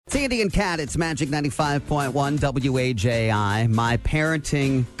Sandy and Kat, it's Magic 95.1 WAJI. My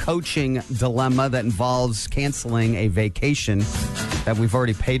parenting coaching dilemma that involves canceling a vacation that we've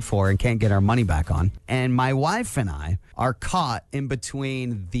already paid for and can't get our money back on. And my wife and I are caught in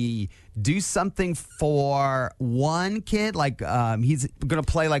between the do something for one kid, like he's going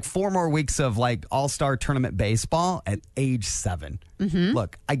to play like 4 more weeks of like all-star tournament baseball at age 7. Mm-hmm.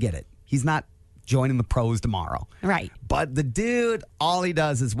 Look, I get it. He's not joining the pros tomorrow. Right. But the dude, all he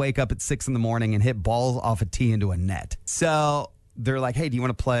does is wake up at 6 in the morning and hit balls off a tee into a net. So they're like, hey, do you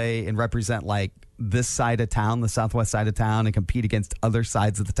want to play and represent like this side of town, the southwest side of town, and compete against other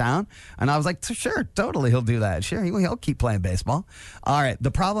sides of the town? And I was like, sure, totally, he'll do that. Sure, he'll keep playing baseball. All right,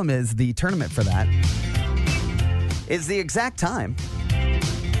 the problem is the tournament for that is the exact time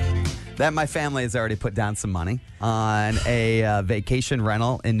that my family has already put down some money on a vacation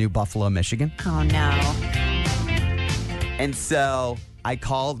rental in New Buffalo, Michigan. Oh, no. And so I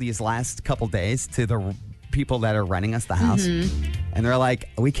called these last couple days to the people that are renting us the house. Mm-hmm. And they're like,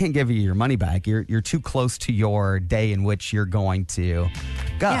 we can't give you your money back. You're too close to your day in which you're going to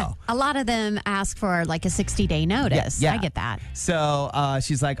go. Yeah, a lot of them ask for like a 60-day notice. Yeah. I get that. So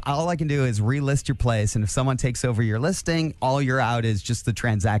she's like, all I can do is relist your place. And if someone takes over your listing, all you're out is just the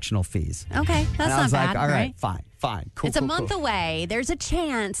transactional fees. Okay, that's and I not was bad, like, all right, right? fine. Cool, it's a month away. There's a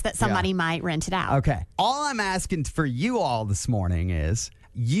chance that somebody might rent it out. Okay. All I'm asking for you all this morning is,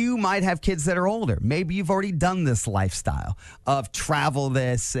 you might have kids that are older. Maybe you've already done this lifestyle of travel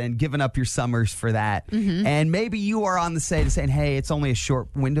this and given up your summers for that. Mm-hmm. And maybe you are on the side of saying, hey, it's only a short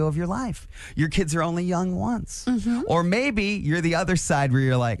window of your life. Your kids are only young once. Mm-hmm. Or maybe you're the other side where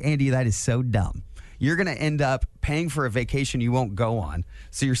you're like, Andy, that is so dumb. You're going to end up paying for a vacation you won't go on.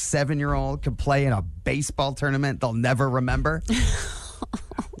 So your 7-year-old can play in a baseball tournament they'll never remember.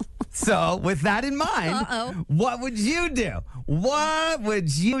 So, with that in mind, What would you do? What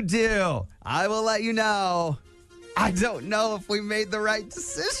would you do? I will let you know. I don't know if we made the right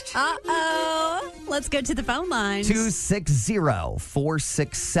decision. Let's go to the phone lines.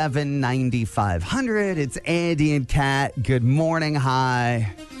 260-467-9500. It's Andy and Kat. Good morning.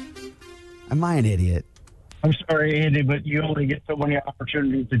 Hi. Am I an idiot? I'm sorry, Andy, but you only get so many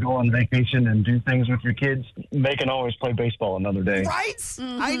opportunities to go on vacation and do things with your kids. They can always play baseball another day. Right?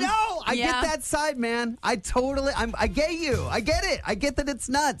 Mm-hmm. I know. I get that side, man. I get you. I get it. I get that it's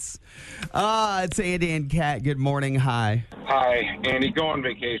nuts. It's Andy and Kat. Good morning. Hi. Hi, Andy. Go on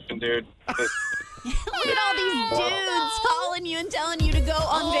vacation, dude. Look at all these dudes calling you and telling you to go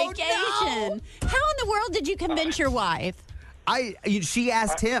on vacation. No. How in the world did you convince your wife? She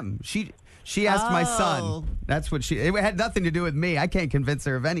asked him. She asked my son. That's what it had nothing to do with me. I can't convince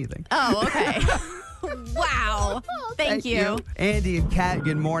her of anything. Oh, okay. Wow. Thank you. Andy and Kat,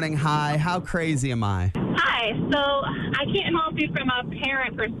 good morning. Hi. How crazy am I? Hi. So I can't help you from a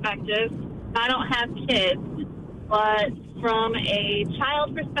parent perspective. I don't have kids. But from a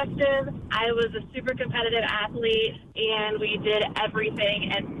child perspective, I was a super competitive athlete, and we did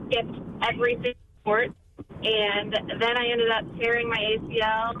everything and skipped everything sport. And then I ended up tearing my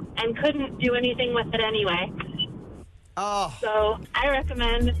ACL and couldn't do anything with it anyway. Oh. So I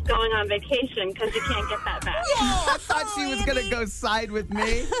recommend going on vacation because you can't get that back. I thought she was going to go side with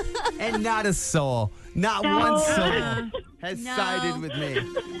me. And not a soul. Not one soul has sided with me.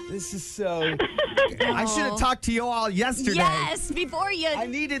 This is so... I should have talked to you all yesterday. Yes, before you... I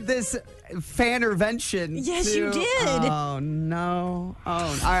needed this fan intervention. Yes, you did. Oh, no.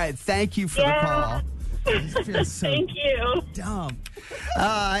 Oh, all right. Thank you for the call. So Thank you. Dumb.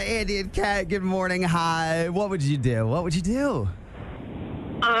 Andy and Kat, good morning. Hi. What would you do?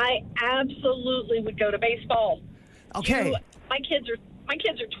 I absolutely would go to baseball. Okay. My kids are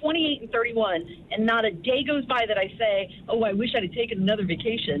 28 and 31, and not a day goes by that I say, "Oh, I wish I'd have taken another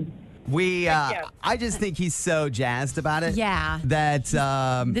vacation." I just think he's so jazzed about it. Yeah. That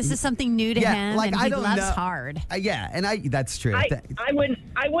this is something new to him, like, and I he don't loves know. hard. That's true. I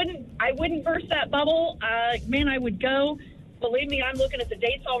wouldn't burst that bubble. Man, I would go. Believe me, I'm looking at the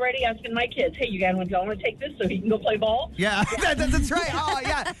dates already, asking my kids, hey, you guys want to go? I want to take this so he can go play ball? Yeah, that's right. Oh,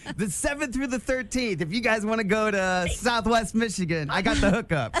 yeah. The 7th through the 13th. If you guys want to go to Southwest Michigan, I got the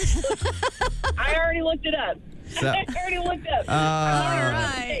hookup. I already looked it up. So, I already looked up. all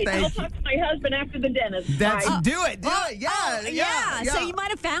right. I'll talk to my husband after the dentist. Do it. Yeah. So you might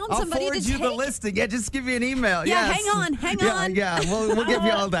have found I'll somebody forward you the listing. Yeah, just give me an email. Yeah, yes. hang on. Yeah, we'll give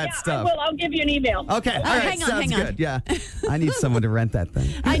you all that stuff. Well, I'll give you an email. Okay, all right, hang on. sounds good. Yeah, I need someone to rent that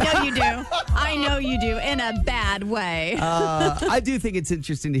thing. I know you do. I I know you do in a bad way. I do think it's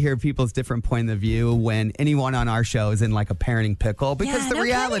interesting to hear people's different point of view when anyone on our show is in like a parenting pickle, because Yeah, the no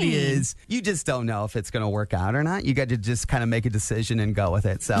reality kidding. is you just don't know if it's going to work out or not. You got to just kind of make a decision and go with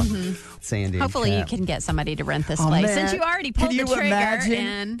it. So, Sandy. and Hopefully, you Kat. can get somebody to rent this Oh, place man. since you already pulled Can you the trigger. imagine,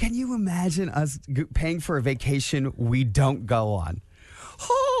 And Can you imagine us paying for a vacation we don't go on?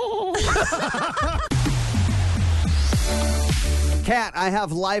 Kat, I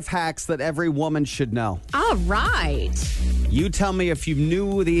have life hacks that every woman should know. all right. You tell me if you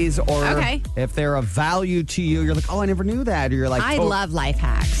knew these or Okay. if they're of value to you. You're like, oh, I never knew that. Or you're like, I oh. love life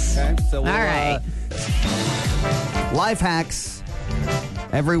hacks. Okay, so All right. life hacks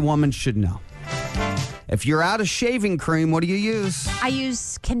every woman should know. If you're out of shaving cream, what do you use? I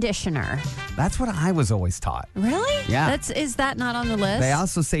use conditioner. That's what I was always taught. Really? Yeah. Is that not on the list? They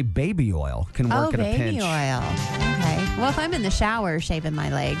also say baby oil can work in a baby pinch. oil. Okay. Well, if I'm in the shower shaving my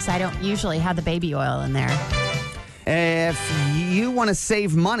legs, I don't usually have the baby oil in there. If you want to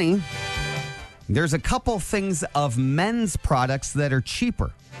save money, there's a couple things of men's products that are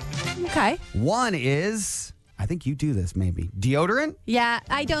cheaper. Okay. One is, I think you do this maybe, deodorant. Yeah,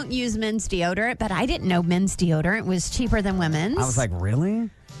 I don't use men's deodorant, but I didn't know men's deodorant was cheaper than women's. I was like, really?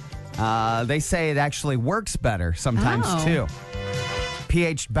 They say it actually works better sometimes Oh. too.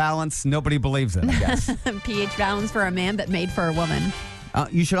 pH balance, nobody believes it, I guess. pH balance for a man, but made for a woman.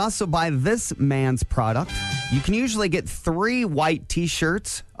 You should also buy this man's product. You can usually get 3 white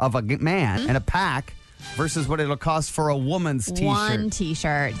T-shirts of a man in a pack versus what it'll cost for a woman's T-shirt. One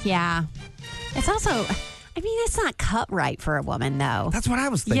T-shirt, yeah. It's also, I mean, it's not cut right for a woman, though. That's what I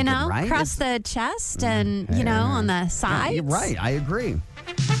was thinking, you know, right? across the chest and, you know, on the Yeah, sides. you're right. I agree.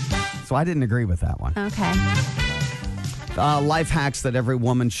 So I didn't agree with that one. Okay. Life hacks that every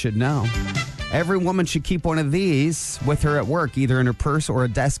woman should know. Every woman should keep one of these with her at work, either in her purse or a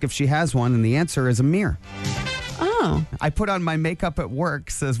desk if she has one, and the answer is a mirror. Oh. I put on my makeup at work,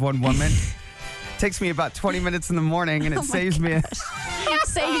 says one woman. Takes me about 20 minutes in the morning, and it saves me.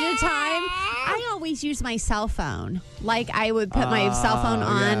 Save you time. I always use my cell phone. Like I would put my cell phone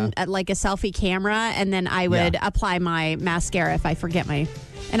on at like a selfie camera, and then I would apply my mascara if I forget my.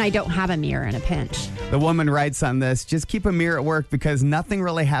 And I don't have a mirror in a pinch. The woman writes on this, just keep a mirror at work because nothing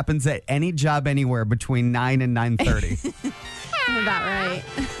really happens at any job anywhere between 9 and 9:30. About right.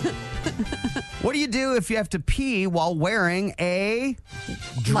 What do you do if you have to pee while wearing a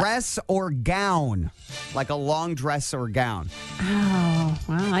dress or gown? Like a long dress or gown. Oh,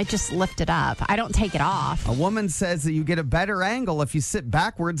 well, I just lift it up. I don't take it off. A woman says that you get a better angle if you sit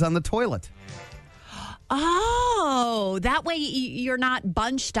backwards on the toilet. Oh, that way you're not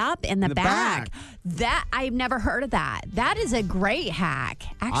bunched up in the back. back. That I've never heard of that. That is a great hack.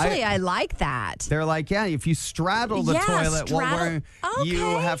 Actually, I like that. They're like, yeah, if you straddle the Yeah, toilet while wearing, you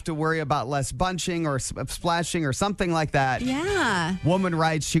Okay. have to worry about less bunching or splashing or something like that. Yeah. Woman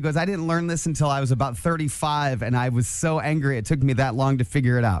writes, she goes, I didn't learn this until I was about 35, and I was so angry it took me that long to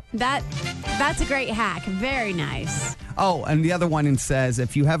figure it out. That's a great hack. Very nice. Oh, and the other one says,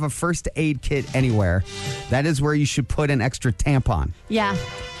 if you have a first aid kit anywhere, that is where you should put an extra tampon. Yeah.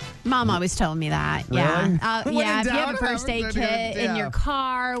 Mom always told me that. Really? Yeah. When Yeah. in If you have doubt, a first have a aid good kit in idea. your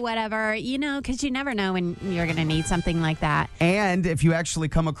car, whatever, you know, because you never know when you're going to need something like that. And if you actually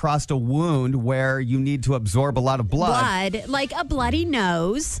come across a wound where you need to absorb a lot of blood. Like a bloody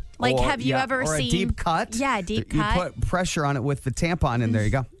nose. Like, or- have you yeah, ever or seen a deep cut? Yeah, deep You cut. put pressure on it with the tampon, and there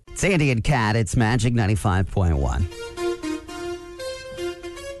you go. Sandy and Kat, it's Magic 95.1.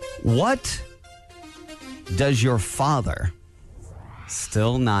 What does your father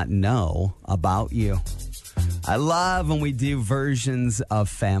still not know about you? I love when we do versions of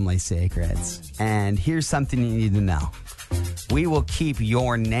family secrets. And here's something you need to know. We will keep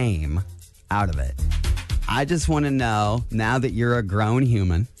your name out of it. I just want to know, now that you're a grown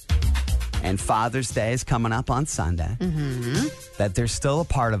human and Father's Day is coming up on Sunday, that there's still a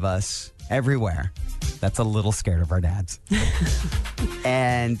part of us everywhere that's a little scared of our dads.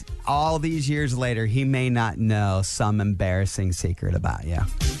 And all these years later, he may not know some embarrassing secret about you.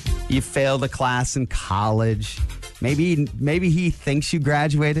 You failed a class in college. Maybe he thinks you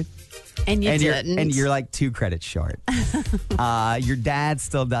graduated. and you didn't. And you're like 2 credits short. Your dad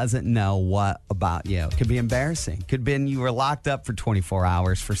still doesn't know what about you. Could be embarrassing. Could be you were locked up for 24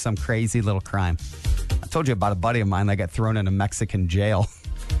 hours for some crazy little crime. I told you about a buddy of mine that got thrown in a Mexican jail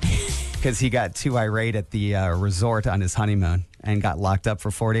because he got too irate at the resort on his honeymoon and got locked up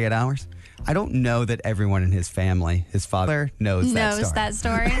for 48 hours. I don't know that everyone in his family, his father, knows that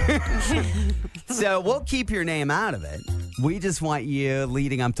story. So we'll keep your name out of it. We just want you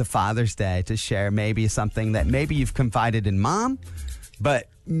leading up to Father's Day to share maybe something that maybe you've confided in Mom, But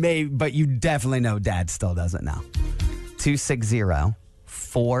you definitely know Dad still doesn't know.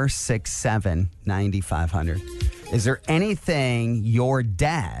 260-467-9500. Is there anything your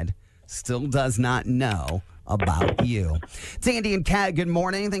dad still does not know about you? It's Andy and Kat. Good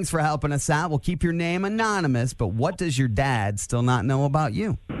morning. Thanks for helping us out. We'll keep your name anonymous, but what does your dad still not know about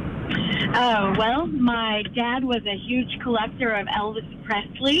you? Oh, well, my dad was a huge collector of Elvis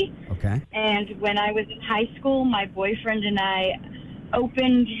Presley. Okay. And when I was in high school, my boyfriend and I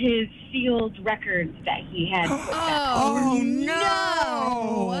opened his sealed records that he had. Oh,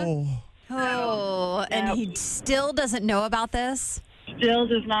 no. Oh, and he still doesn't know about this? Still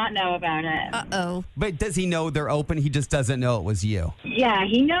does not know about it. Uh-oh. But does he know they're open? He just doesn't know it was you. Yeah,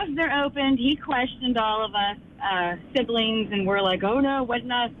 he knows they're opened. He questioned all of us siblings, and we're like, oh, no,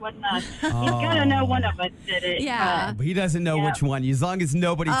 wasn't us. He's got to know one of us did it. Yeah. But he doesn't know which one. As long as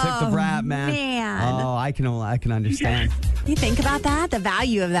nobody took the rap, man. Oh, I can understand. You think about that? The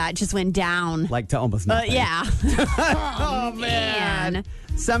value of that just went down. Like to almost nothing. Yeah. Oh, man.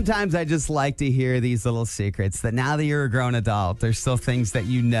 Sometimes I just like to hear these little secrets that now that you're a grown adult, there's still things that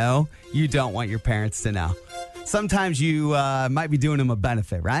you know you don't want your parents to know. Sometimes you might be doing them a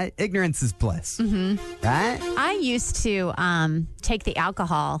benefit, right? Ignorance is bliss, right? I used to take the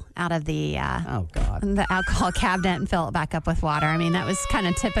alcohol out of the the alcohol cabinet and fill it back up with water. I mean, that was kind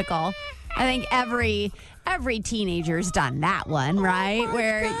of typical. I think every teenager's done that one, right?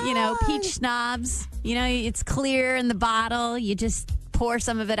 Where, peach schnapps, it's clear in the bottle. You just pour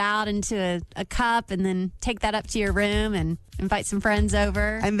some of it out into a cup and then take that up to your room and invite some friends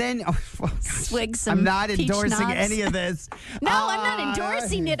over. And then swig some I'm not peach endorsing schnapps. any of this. No, I'm not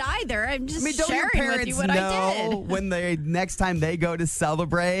endorsing it either. I'm just sharing with you what I did. When next time they go to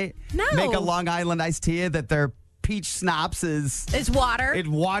celebrate, make a Long Island iced tea that their peach schnapps is water. It's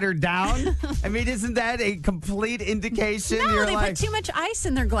watered down. I mean, isn't that a complete indication? No, they put too much ice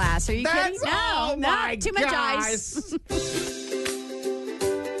in their glass. Are you kidding? No, not too much ice.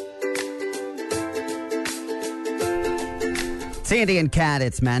 Sandy and Kat,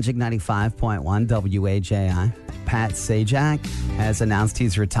 it's Magic 95.1 WAJI. Pat Sajak has announced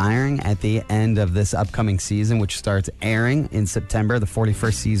he's retiring at the end of this upcoming season, which starts airing in September, the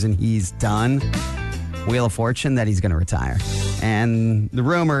 41st season he's done. Wheel of Fortune that he's going to retire. And the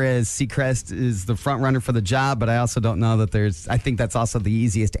rumor is Seacrest is the front runner for the job, but I also don't know that I think that's also the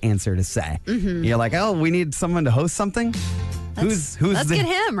easiest answer to say. Mm-hmm. You're like, oh, we need someone to host something? Let's get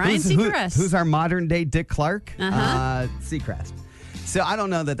him, Ryan Seacrest. Who's our modern day Dick Clark? Seacrest. So I don't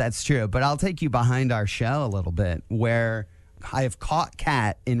know that that's true, but I'll take you behind our show a little bit where I have caught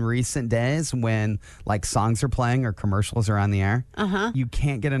Kat in recent days when like songs are playing or commercials are on the air. You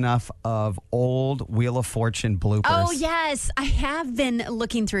can't get enough of old Wheel of Fortune bloopers. Oh, yes. I have been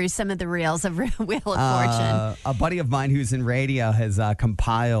looking through some of the reels of Wheel of Fortune. A buddy of mine who's in radio has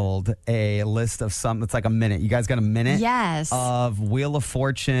compiled a list of some, it's like a minute. You guys got a minute? Yes. Of Wheel of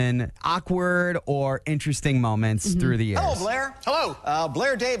Fortune awkward or interesting moments through the years. Hello, Blair. Hello.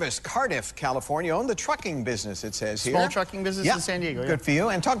 Blair Davis, Cardiff, California, owned the trucking business, it says here. Small trucking business in San Diego. Good for you.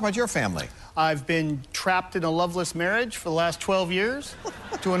 And talk about your family. I've been trapped in a loveless marriage for the last 12 years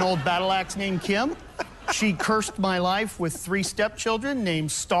to an old battle axe named Kim. She cursed my life with 3 stepchildren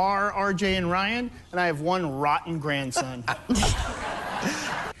named Star, RJ, and Ryan, and I have one rotten grandson.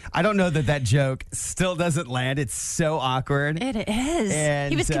 I don't know that joke still doesn't land. It's so awkward. It is.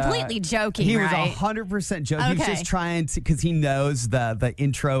 And, he was completely joking, He right? was 100% joking. Okay. He was just trying to, because he knows the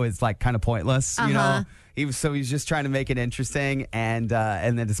intro is like kind of pointless, you know? He's just trying to make it interesting, and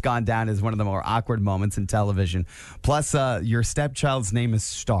then it's gone down as one of the more awkward moments in television. Plus, your stepchild's name is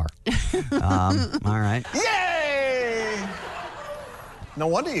Star. All right. Yay! No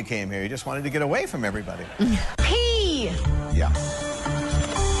wonder you came here. You just wanted to get away from everybody. P. Yeah.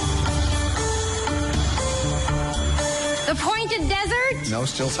 The Pointed Desert? No,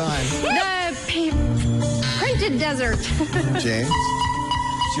 still time. The Printed Desert. James,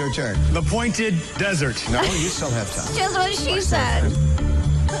 it's your turn. The Pointed Desert. No, you still have time. Just what she said.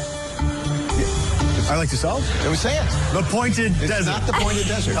 I like to solve. Can we say it? The Pointed It's Desert. not the Pointed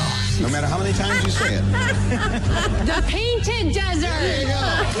Desert. No matter how many times you say it. The Painted Desert. There you go.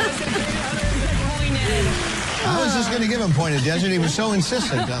 I was just going to give him Pointed Desert. He was so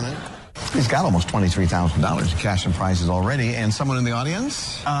insistent on it. He's got almost $23,000 cash and prizes already. And someone in the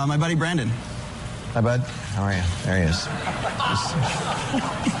audience? My buddy Brandon. Hi, bud. How are you? There he is.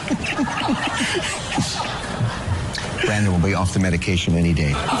 Brandon will be off the medication any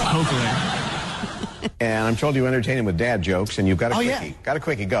day. Hopefully. And I'm told you entertain him with dad jokes, and you've got a quickie. Yeah. Got a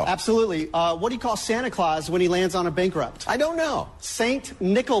quickie, go. Absolutely. What do you call Santa Claus when he lands on a bankrupt? I don't know. Saint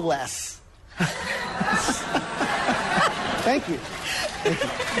Nicholas. Thank you.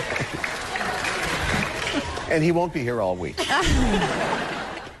 And he won't be here all week.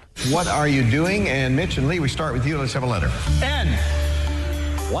 What are you doing? And Mitch and Lee, we start with you. Let's have a letter. N.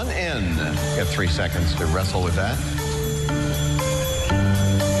 One N. You have 3 seconds to wrestle with that.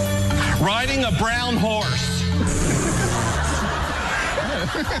 Riding a brown horse.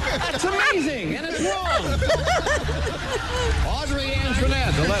 That's amazing, and it's wrong. Audrey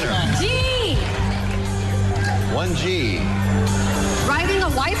Antoinette, the letter. G. 1G. Riding a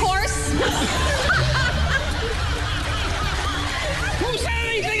white horse. Who said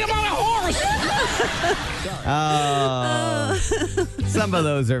anything about a horse? Some of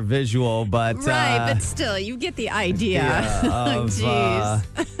those are visual, but Right, but still, you get the idea. Jeez.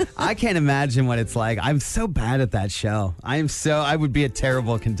 I can't imagine what it's like. I'm so bad at that show. I would be a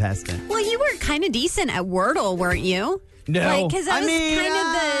terrible contestant. Well, you were kind of decent at Wordle, weren't you? No. Because that I was mean, kind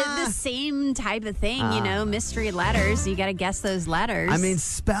of the same type of thing, mystery letters. You got to guess those letters. I mean,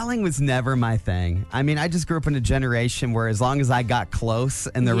 spelling was never my thing. I mean, I just grew up in a generation where as long as I got close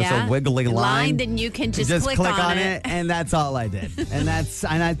and there was a wiggly line, then you can just click on it, and that's all I did. And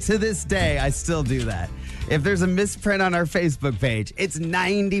to this day, I still do that. If there's a misprint on our Facebook page, it's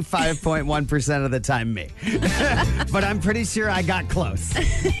 95.1% of the time me. But I'm pretty sure I got close.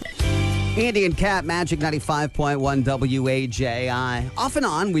 Andy and Kat, Magic 95.1 WAJI. Off and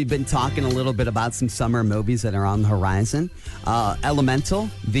on, we've been talking a little bit about some summer movies that are on the horizon. Elemental,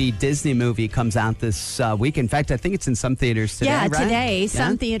 the Disney movie, comes out this week. In fact, I think it's in some theaters today, Yeah, right? today.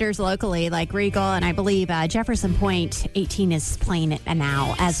 Some theaters locally, like Regal, and I believe Jefferson Point 18 is playing it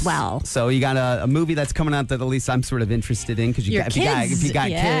now as well. So you got a movie that's coming out that at least I'm sort of interested in because if you got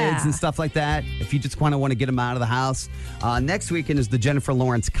kids and stuff like that, if you just want to get them out of the house. Next weekend is the Jennifer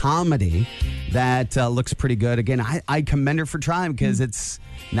Lawrence comedy that looks pretty good. Again, I commend her for trying because it's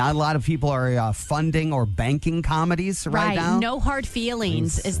not a lot of people are funding or banking comedies right now. No Hard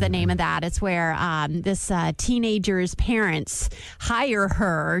Feelings is the name of that. It's where this teenager's parents hire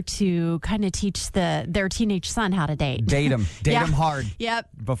her to kind of teach their teenage son how to date. Date him hard. Yep.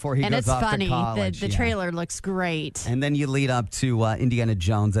 Before he and goes off funny. to college. The trailer looks great. And then you lead up to Indiana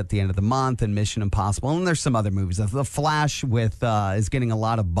Jones at the end of the month and Mission Impossible. And there's some other movies. The Flash is getting a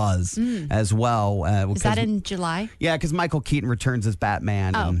lot of buzz as well. Is that in July? Yeah, because Michael Keaton returns as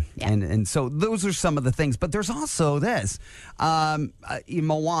Batman. And so those are some of the things. But there's also this.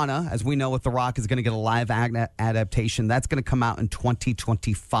 Moana, as we know with The Rock, is going to get a live adaptation. That's going to come out in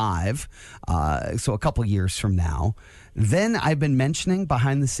 2025, so a couple years from now. Then I've been mentioning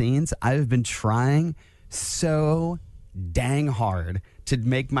behind the scenes, I've been trying so dang hard to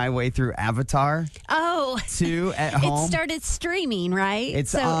make my way through Avatar 2 at home. It started streaming, right?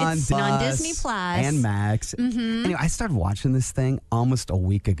 It's so on it's on Disney Plus and Max. Mm-hmm. Anyway, I started watching this thing almost a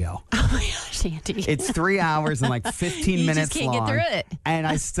week ago. Oh my gosh, Andy. It's 3 hours and like 15 minutes long. You just can't get through it. And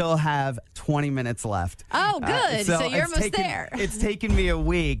I still have 20 minutes left. Oh, good. So you're almost there. It's taken me a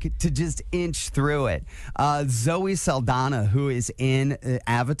week to just inch through it. Zoe Saldana, who is in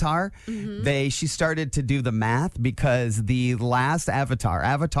Avatar, she started to do the math because the last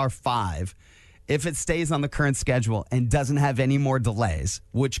Avatar 5, if it stays on the current schedule and doesn't have any more delays,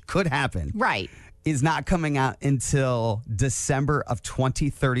 which could happen, right, is not coming out until December of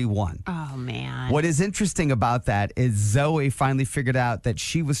 2031. Oh, man. What is interesting about that is Zoe finally figured out that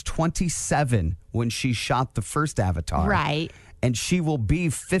she was 27 when she shot the first Avatar. Right. And she will be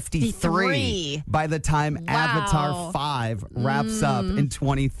 53 by the time Avatar 5 wraps up in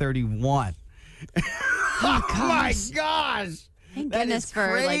 2031. Oh, my gosh. Thank That goodness is for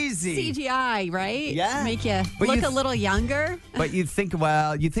crazy. like CGI, right? Yeah. To make you But look a little younger. But you think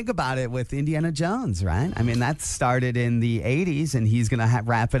about it with Indiana Jones, right? I mean, that started in the 80s, and he's going to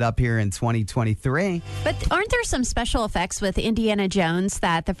wrap it up here in 2023. But aren't there some special effects with Indiana Jones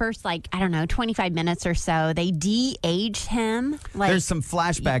that the first, 25 minutes or so, they de-aged him? There's some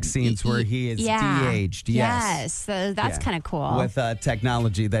flashback scenes where he is de-aged. Yes. So that's kind of cool. With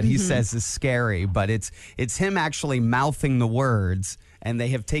technology that he says is scary, but it's him actually mouthing the words. And they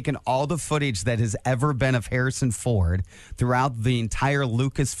have taken all the footage that has ever been of Harrison Ford throughout the entire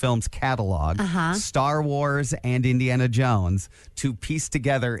Lucasfilms catalog, Star Wars and Indiana Jones, to piece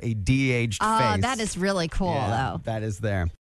together a de-aged face. Oh, that is really cool, though. That is there.